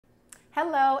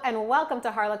Hello and welcome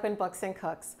to Harlequin Books and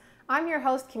Cooks. I'm your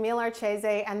host Camille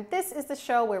Arcese, and this is the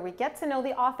show where we get to know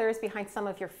the authors behind some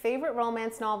of your favorite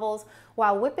romance novels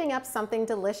while whipping up something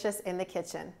delicious in the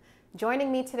kitchen. Joining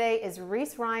me today is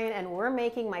Reese Ryan, and we're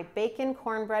making my bacon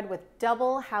cornbread with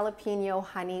double jalapeno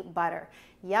honey butter.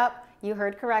 Yep, you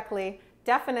heard correctly.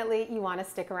 Definitely you want to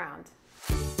stick around.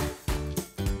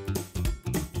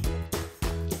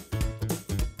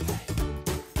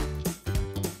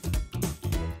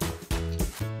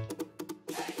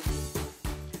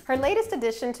 Her latest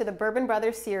addition to the Bourbon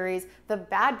Brothers series, The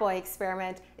Bad Boy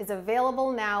Experiment, is available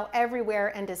now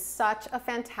everywhere and is such a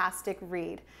fantastic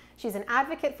read. She's an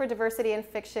advocate for diversity in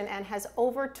fiction and has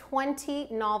over 20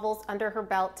 novels under her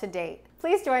belt to date.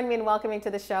 Please join me in welcoming to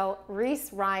the show,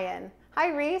 Reese Ryan.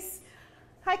 Hi, Reese.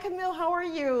 Hi, Camille. How are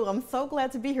you? I'm so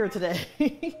glad to be here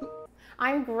today.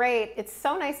 I'm great. It's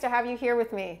so nice to have you here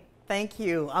with me. Thank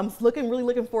you. I'm really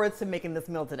looking forward to making this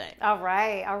meal today. All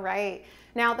right, all right.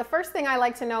 Now, the first thing I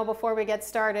like to know before we get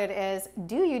started is,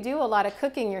 do you do a lot of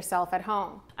cooking yourself at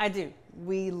home? I do.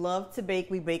 We love to bake.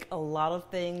 We bake a lot of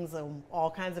things, all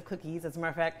kinds of cookies. As a matter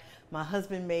of fact, my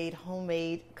husband made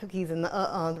homemade cookies in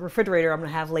the refrigerator I'm going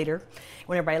to have later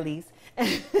when everybody leaves.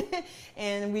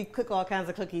 And we cook all kinds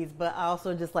of cookies, but I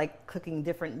also just like cooking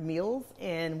different meals,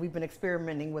 and we've been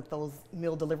experimenting with those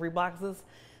meal delivery boxes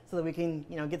so that we can,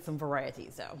 get some variety.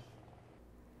 So.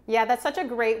 Yeah, that's such a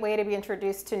great way to be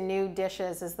introduced to new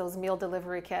dishes, is those meal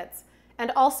delivery kits.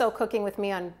 And also cooking with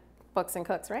me on Books and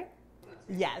Cooks, right?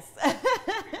 Yes.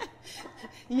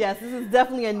 Yes, this is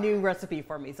definitely a new recipe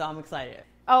for me, so I'm excited.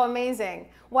 Oh, amazing.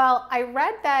 Well, I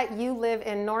read that you live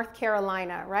in North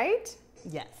Carolina, right?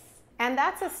 Yes. And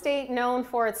that's a state known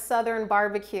for its southern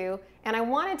barbecue, and I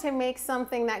wanted to make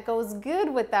something that goes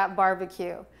good with that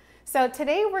barbecue. So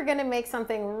today we're gonna make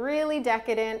something really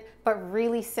decadent, but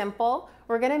really simple.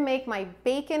 We're gonna make my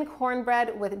bacon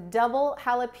cornbread with double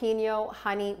jalapeno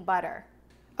honey butter.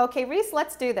 Okay, Reese,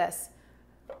 let's do this.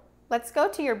 Let's go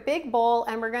to your big bowl,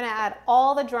 and we're gonna add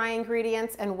all the dry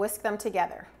ingredients and whisk them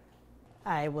together.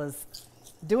 I was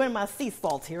doing my sea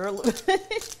salt here a little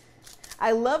bit.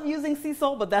 I love using sea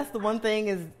salt, but that's the one thing,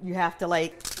 is you have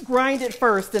to grind it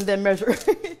first and then measure.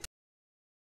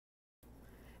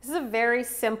 This is a very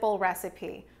simple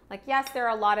recipe. Yes, there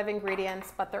are a lot of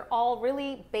ingredients, but they're all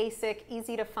really basic,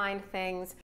 easy to find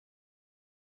things.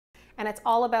 And it's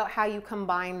all about how you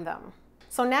combine them.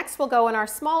 So next we'll go in our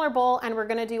smaller bowl, and we're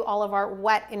gonna do all of our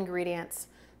wet ingredients.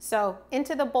 So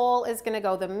into the bowl is gonna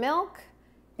go the milk,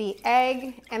 the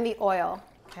egg, and the oil.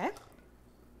 Okay.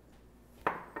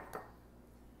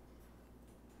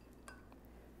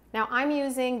 Now I'm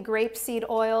using grapeseed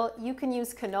oil. You can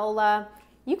use canola.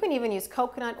 You can even use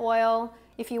coconut oil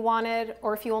if you wanted,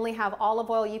 or if you only have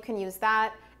olive oil, you can use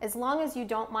that. As long as you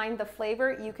don't mind the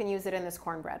flavor, you can use it in this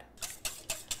cornbread.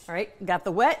 All right, got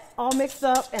the wet all mixed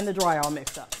up and the dry all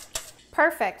mixed up.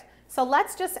 Perfect. So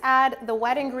let's just add the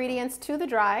wet ingredients to the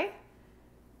dry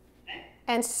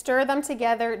and stir them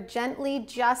together gently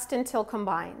just until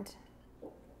combined.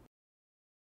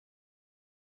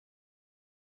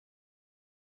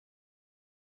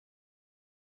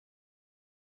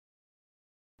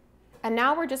 And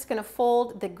now we're just gonna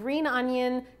fold the green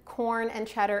onion, corn, and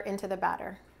cheddar into the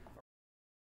batter.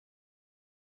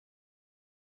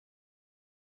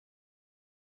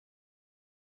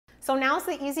 So now's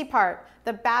the easy part.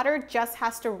 The batter just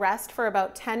has to rest for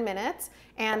about 10 minutes,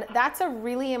 and that's a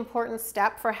really important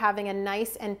step for having a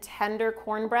nice and tender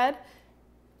cornbread,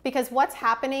 because what's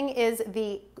happening is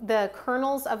the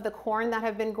kernels of the corn that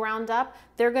have been ground up,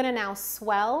 they're gonna now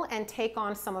swell and take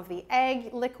on some of the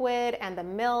egg liquid and the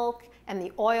milk and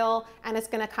the oil, and it's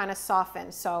gonna kind of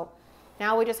soften. So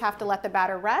now we just have to let the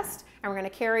batter rest, and we're gonna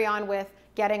carry on with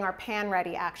getting our pan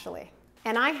ready, actually.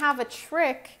 And I have a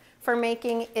trick for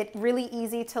making it really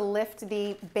easy to lift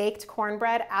the baked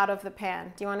cornbread out of the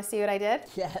pan. Do you wanna see what I did?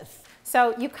 Yes.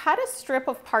 So you cut a strip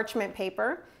of parchment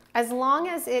paper. As long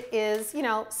as it is,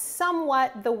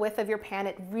 somewhat the width of your pan,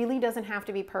 it really doesn't have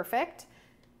to be perfect.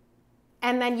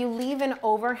 And then you leave an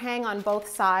overhang on both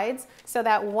sides so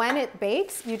that when it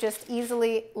bakes, you just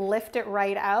easily lift it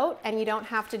right out and you don't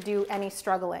have to do any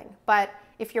struggling. But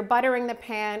if you're buttering the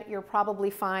pan, you're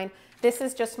probably fine. This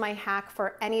is just my hack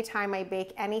for any time I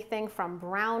bake anything from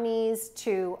brownies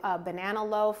to a banana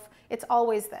loaf. It's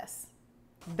always this.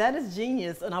 That is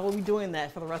genius, and I will be doing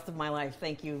that for the rest of my life.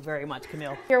 Thank you very much,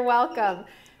 Camille. You're welcome.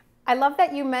 I love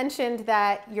that you mentioned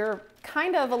that you're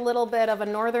kind of a little bit of a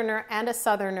northerner and a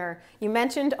southerner. You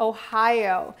mentioned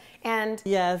Ohio, and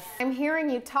yes, I'm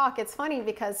hearing you talk. It's funny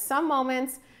because some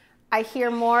moments I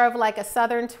hear more of a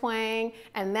southern twang,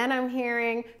 and then I'm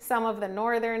hearing some of the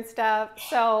northern stuff.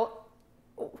 So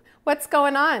What's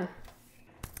going on?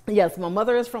 Yes, my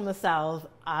mother is from the South.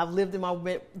 I've lived in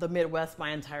the Midwest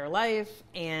my entire life,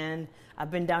 and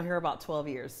I've been down here about 12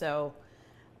 years. So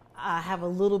I have a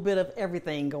little bit of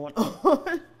everything going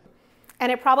on.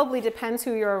 And it probably depends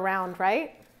who you're around,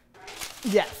 right?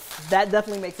 Yes, that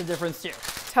definitely makes a difference too.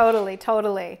 Totally,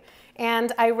 totally.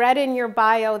 And I read in your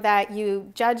bio that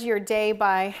you judge your day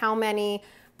by how many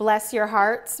bless your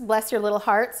little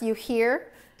hearts you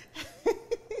hear.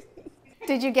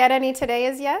 Did you get any today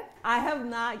as yet? I have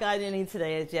not gotten any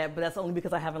today as yet, but that's only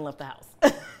because I haven't left the house.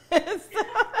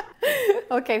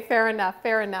 Okay, fair enough,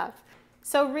 fair enough.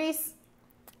 So Reese,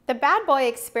 The Bad Boy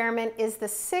Experiment is the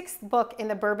 6th book in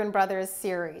the Bourbon Brothers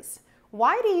series.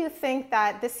 Why do you think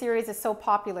that this series is so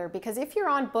popular? Because if you're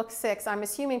on book 6, I'm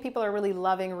assuming people are really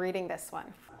loving reading this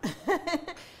one.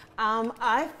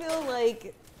 I feel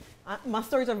like my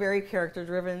stories are very character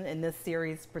driven in this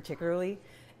series particularly.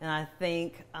 And I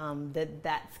think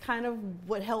that's kind of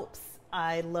what helps.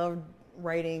 I love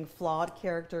writing flawed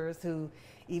characters who,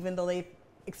 even though they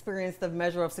experience the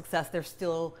measure of success, they're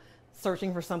still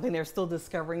searching for something. They're still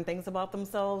discovering things about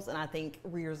themselves. And I think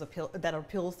that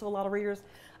appeals to a lot of readers.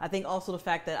 I think also the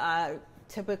fact that I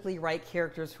typically write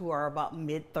characters who are about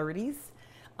mid-30s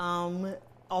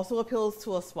also appeals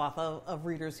to a swath of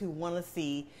readers who want to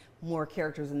see more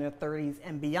characters in their 30s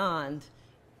and beyond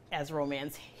as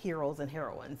romance heroes and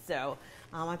heroines. So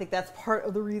I think that's part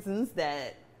of the reasons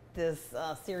that this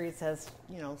series has,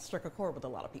 struck a chord with a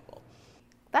lot of people.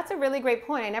 That's a really great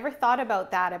point. I never thought about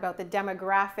that, about the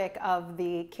demographic of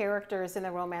the characters in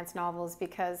the romance novels,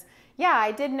 because yeah,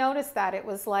 I did notice that it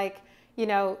was like,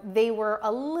 they were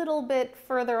a little bit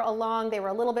further along. They were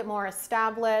a little bit more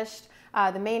established.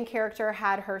 The main character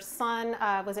had her son,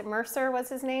 was it Mercer was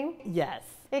his name? Yes.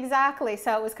 Exactly.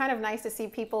 So it was kind of nice to see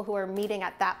people who are meeting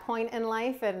at that point in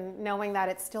life and knowing that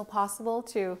it's still possible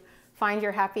to find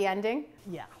your happy ending.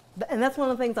 Yeah. And that's one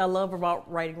of the things I love about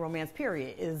writing romance,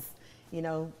 period, is,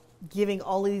 giving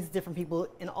all of these different people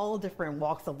in all different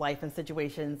walks of life and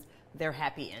situations their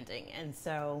happy ending. And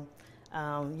so,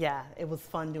 yeah, it was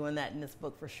fun doing that in this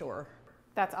book for sure.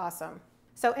 That's awesome.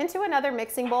 So into another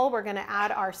mixing bowl, we're going to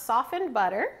add our softened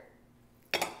butter.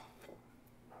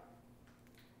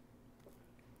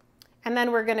 And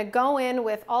then we're going to go in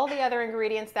with all the other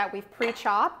ingredients that we've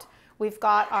pre-chopped. We've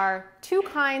got our 2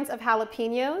 kinds of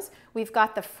jalapenos. We've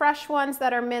got the fresh ones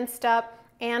that are minced up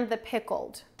and the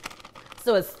pickled.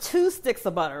 So it's 2 sticks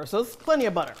of butter, so it's plenty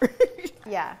of butter.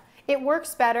 Yeah, it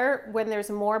works better when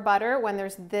there's more butter, when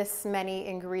there's this many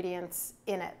ingredients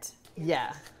in it.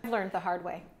 Yeah. I learned the hard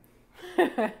way.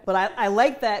 But I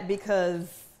like that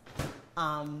because,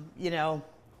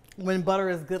 when butter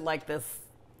is good like this,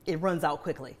 it runs out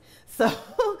quickly. So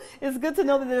it's good to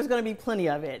know that there's going to be plenty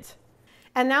of it.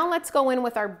 And now let's go in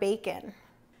with our bacon.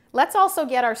 Let's also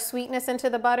get our sweetness into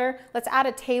the butter. Let's add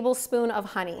a tablespoon of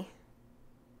honey.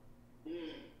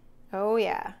 Oh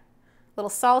yeah. Little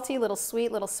salty, little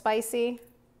sweet, little spicy.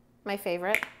 My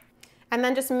favorite. And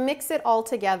then just mix it all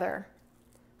together.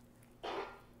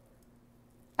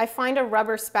 I find a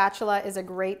rubber spatula is a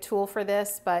great tool for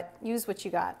this, but use what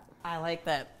you got. I like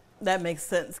that. That makes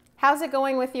sense. How's it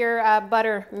going with your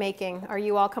butter making? Are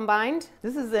you all combined?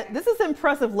 This is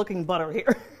impressive looking butter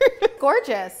here.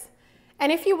 Gorgeous.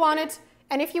 And if you wanted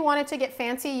to get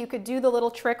fancy, you could do the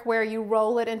little trick where you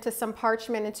roll it into some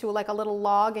parchment into like a little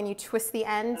log and you twist the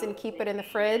ends and keep it in the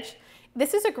fridge.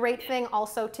 This is a great thing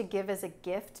also to give as a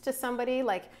gift to somebody.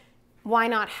 Like, why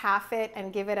not half it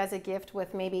and give it as a gift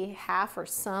with maybe half or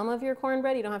some of your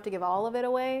cornbread? You don't have to give all of it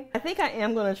away. I think I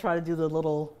am going to try to do the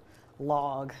little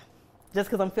log just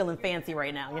because I'm feeling fancy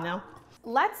right now,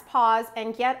 Let's pause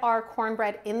and get our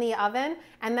cornbread in the oven,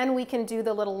 and then we can do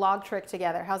the little log trick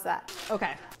together. How's that?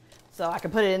 Okay. So I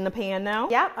can put it in the pan now?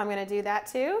 Yep, I'm going to do that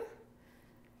too.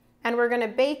 And we're going to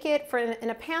bake it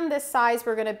in a pan this size.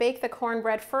 We're going to bake the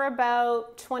cornbread for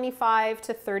about 25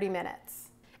 to 30 minutes.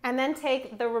 And then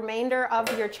take the remainder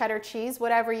of your cheddar cheese,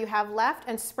 whatever you have left,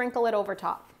 and sprinkle it over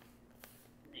top.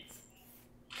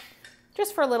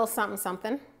 Just for a little something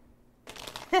something.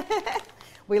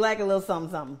 We like a little something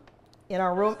something in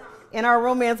our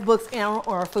romance books and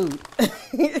our food.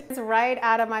 It's right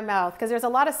out of my mouth because there's a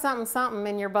lot of something something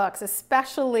in your books,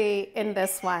 especially in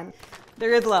this one.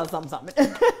 There is a lot of something something.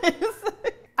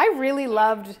 I really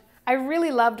loved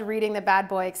reading The Bad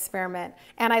Boy Experiment,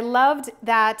 and I loved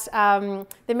that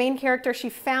the main character, she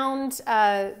found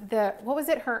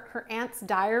her aunt's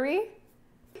diary.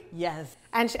 Yes.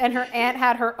 And her aunt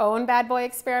had her own Bad Boy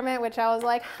Experiment, which I was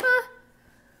like, huh,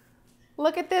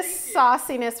 look at this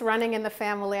sauciness running in the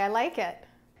family. I like it.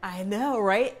 I know,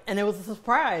 right? And it was a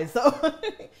surprise. So,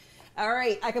 all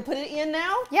right, I can put it in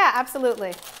now? Yeah,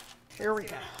 absolutely. Here we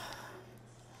go.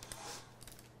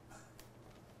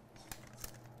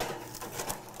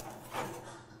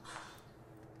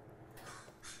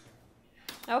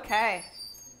 Okay.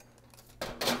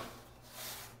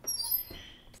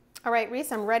 All right,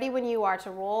 Reese, I'm ready when you are to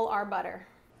roll our butter.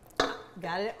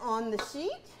 Got it on the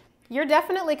sheet. You're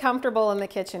definitely comfortable in the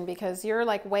kitchen because you're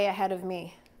like way ahead of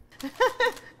me.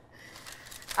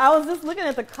 I was just looking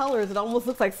at the colors. It almost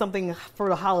looks like something for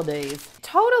the holidays.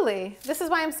 Totally. This is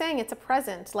why I'm saying it's a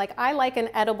present. Like, I like an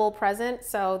edible present,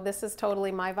 so this is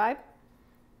totally my vibe.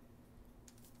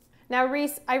 Now,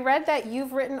 Reese, I read that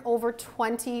you've written over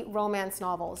 20 romance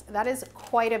novels. That is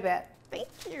quite a bit. Thank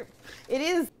you. It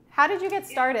is. How did you get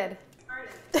started?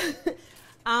 How did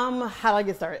I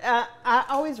get started? I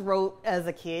always wrote as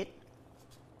a kid.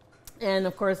 And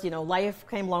of course, you know, life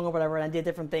came along or whatever, and I did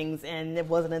different things, and it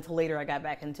wasn't until later I got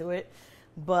back into it.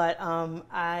 But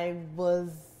I was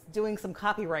doing some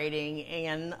copywriting,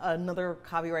 and another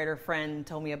copywriter friend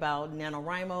told me about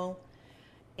NaNoWriMo,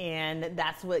 and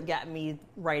that's what got me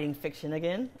writing fiction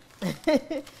again.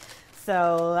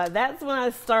 So that's when I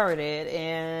started,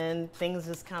 and things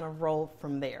just kind of rolled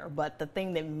from there. But the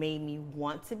thing that made me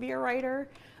want to be a writer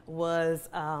was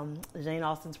Jane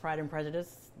Austen's Pride and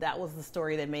Prejudice. That was the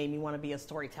story that made me want to be a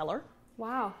storyteller.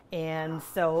 Wow. And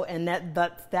so, and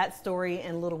that story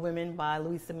and Little Women by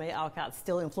Louisa May Alcott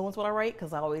still influence what I write,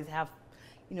 because I always have,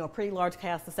 you know, a pretty large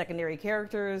cast of secondary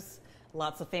characters,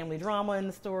 lots of family drama in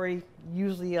the story,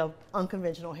 usually a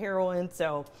unconventional heroine.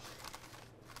 So,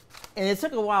 and it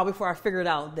took a while before I figured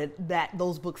out that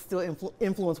those books still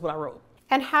influence what I wrote.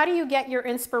 And how do you get your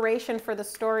inspiration for the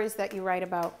stories that you write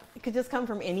about? It could just come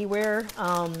from anywhere.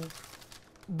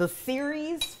 The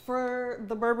series for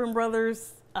the Bourbon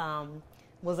Brothers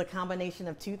was a combination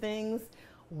of two things.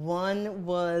 One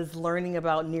was learning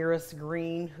about Nearest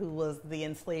Green, who was the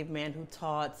enslaved man who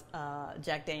taught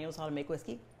Jack Daniels how to make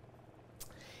whiskey.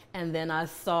 And then I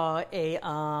saw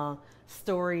a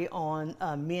story on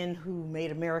Men Who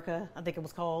Made America, I think it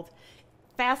was called.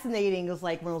 Fascinating. It was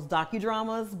like one of those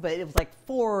docudramas, but it was like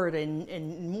Ford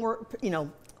and more, you know,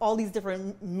 all these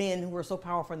different men who were so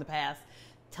powerful in the past,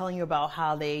 telling you about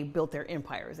how they built their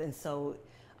empires. And so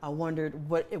I wondered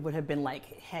what it would have been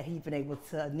like had he been able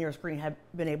to, Nearest Green had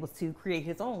been able to create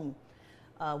his own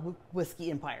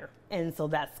whiskey empire. And so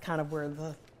that's kind of where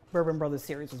the Bourbon Brothers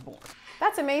series was born.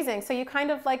 That's amazing. So you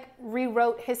kind of like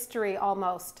rewrote history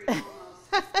almost.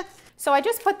 So I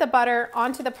just put the butter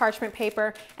onto the parchment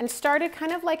paper and started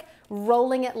kind of like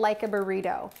rolling it like a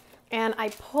burrito. And I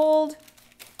pulled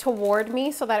toward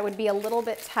me so that it would be a little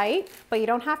bit tight, but you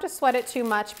don't have to sweat it too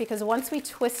much, because once we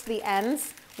twist the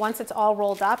ends, once it's all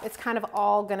rolled up, it's kind of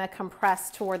all gonna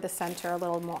compress toward the center a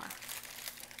little more.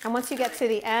 And once you get to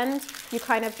the end, you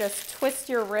kind of just twist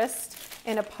your wrist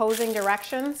in opposing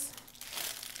directions.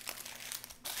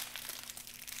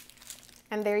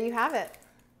 And there you have it.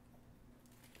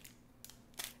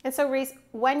 And so, Reese,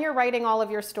 when you're writing all of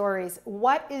your stories,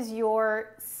 what is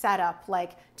your setup?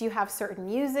 Like, do you have certain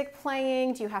music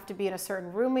playing? Do you have to be in a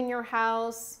certain room in your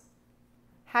house?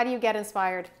 How do you get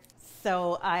inspired?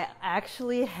 So I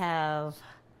actually have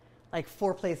like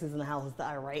 4 places in the house that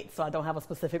I write, so I don't have a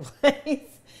specific place.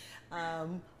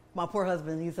 My poor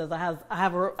husband, he says I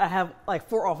have like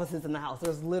 4 offices in the house.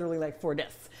 There's literally like 4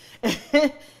 desks.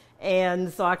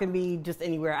 And so I can be just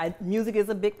anywhere. Music is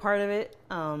a big part of it.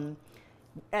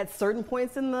 At certain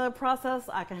points in the process,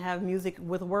 I can have music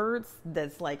with words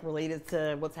that's like related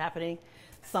to what's happening.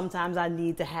 Sometimes I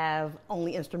need to have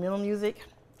only instrumental music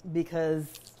because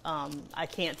I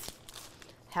can't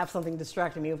have something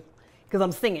distracting me, because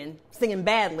I'm singing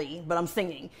badly, but I'm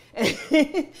singing.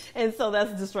 And so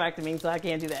that's distracting me, so I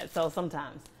can't do that. So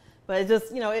sometimes, but it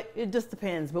just, you know, it just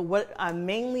depends. But what I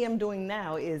mainly am doing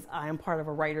now is I am part of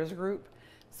a writers group.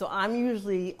 So I'm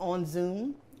usually on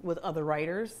Zoom with other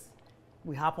writers.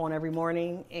 We hop on every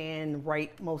morning and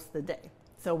write most of the day.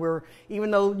 So even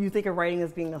though you think of writing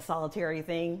as being a solitary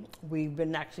thing, we've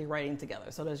been actually writing together.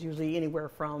 So there's usually anywhere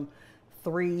from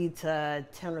 3 to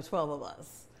 10 or 12 of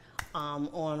us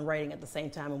on writing at the same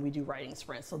time, and we do writing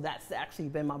sprints. So that's actually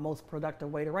been my most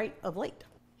productive way to write of late.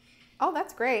 Oh,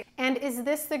 that's great. And is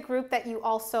this the group that you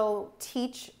also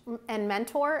teach and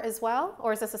mentor as well,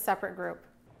 or is this a separate group?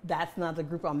 That's not the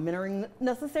group I'm mentoring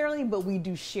necessarily, but we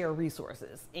do share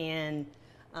resources. And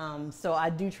so I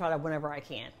do try to, whenever I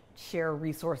can, share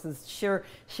resources, share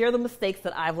the mistakes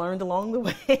that I've learned along the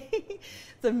way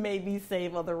to maybe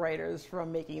save other writers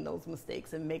from making those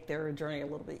mistakes and make their journey a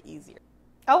little bit easier.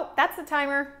 Oh, that's the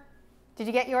timer. Did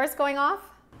you get yours going off?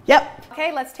 Yep.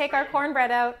 Okay, let's take our cornbread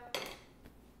out.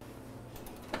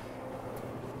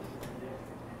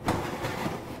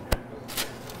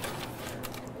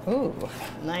 Ooh,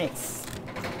 nice.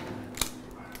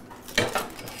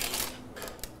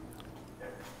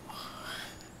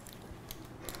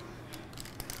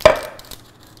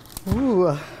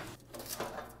 Ooh.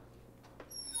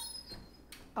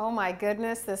 Oh my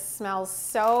goodness, this smells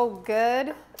so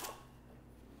good.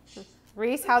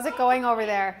 Reese, how's it going over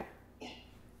there?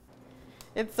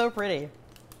 It's so pretty.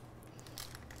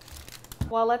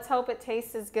 Well, let's hope it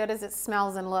tastes as good as it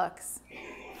smells and looks.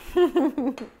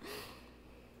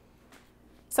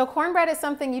 So cornbread is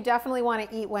something you definitely want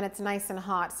to eat when it's nice and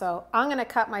hot. So I'm going to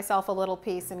cut myself a little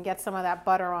piece and get some of that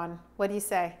butter on. What do you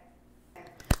say?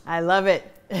 I love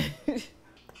it.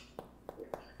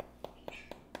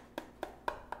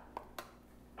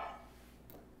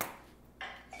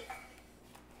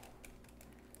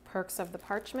 Perks of the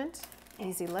parchment,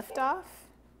 easy lift off.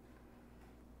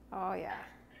 Oh yeah.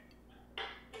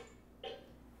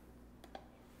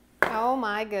 Oh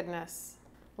my goodness.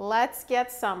 Let's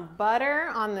get some butter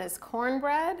on this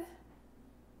cornbread.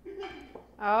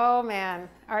 Oh man,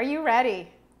 are you ready?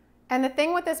 And the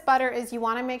thing with this butter is you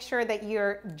want to make sure that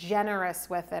you're generous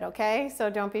with it, okay? So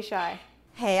don't be shy.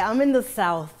 Hey, I'm in the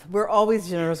South. We're always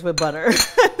generous with butter.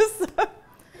 So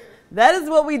that is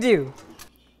what we do.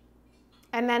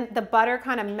 And then the butter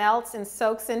kind of melts and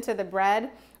soaks into the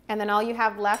bread. And then all you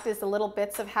have left is the little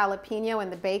bits of jalapeno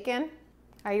and the bacon.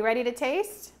 Are you ready to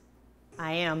taste?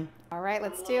 I am. All right,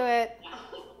 let's do it.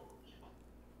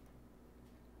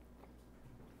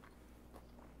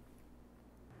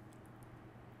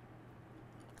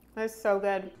 That's so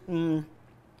good. Mm.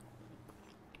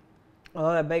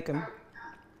 Oh, that bacon.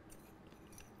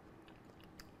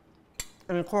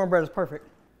 And the cornbread is perfect.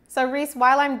 So Reese,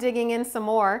 while I'm digging in some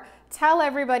more, tell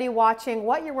everybody watching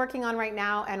what you're working on right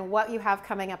now and what you have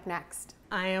coming up next.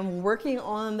 I am working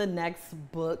on the next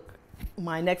book,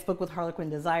 my next book with Harlequin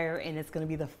Desire, and it's going to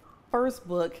be the first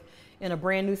book in a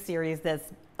brand new series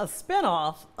that's a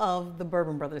spinoff of the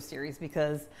Bourbon Brothers series,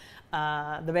 because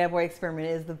the Bad Boy Experiment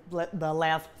is the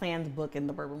last planned book in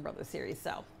the Bourbon Brothers series.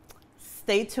 So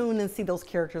stay tuned and see those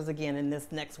characters again in this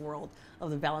next world of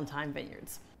the Valentine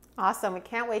Vineyards. Awesome, we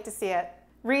can't wait to see it.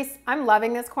 Reese, I'm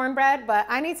loving this cornbread, but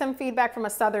I need some feedback from a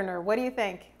Southerner. What do you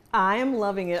think? I am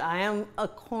loving it. I am a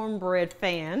cornbread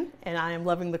fan, and I am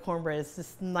loving the cornbread. It's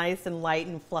just nice and light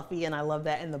and fluffy, and I love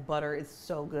that. And the butter is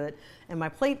so good. And my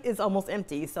plate is almost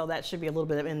empty, so that should be a little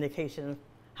bit of indication of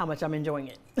how much I'm enjoying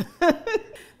it.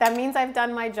 That means I've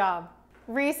done my job.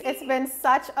 Reese, it's been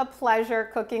such a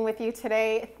pleasure cooking with you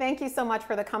today. Thank you so much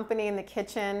for the company in the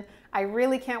kitchen. I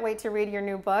really can't wait to read your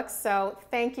new books, so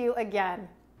thank you again.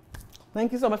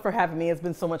 Thank you so much for having me. It's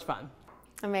been so much fun.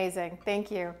 Amazing.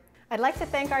 Thank you. I'd like to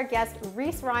thank our guest,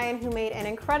 Reese Ryan, who made an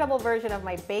incredible version of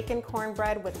my bacon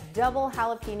cornbread with double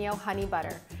jalapeno honey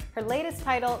butter. Her latest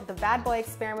title, The Bad Boy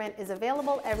Experiment, is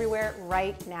available everywhere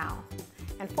right now.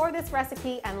 And for this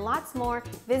recipe and lots more,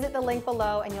 visit the link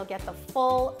below and you'll get the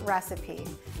full recipe.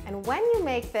 And when you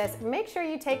make this, make sure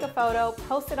you take a photo,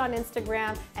 post it on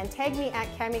Instagram, and tag me at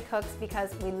Camille Cooks,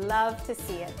 because we love to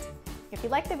see it. If you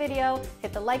like the video,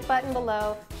 hit the like button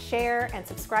below, share, and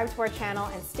subscribe to our channel,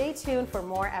 and stay tuned for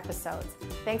more episodes.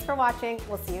 Thanks for watching.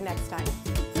 We'll see you next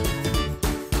time.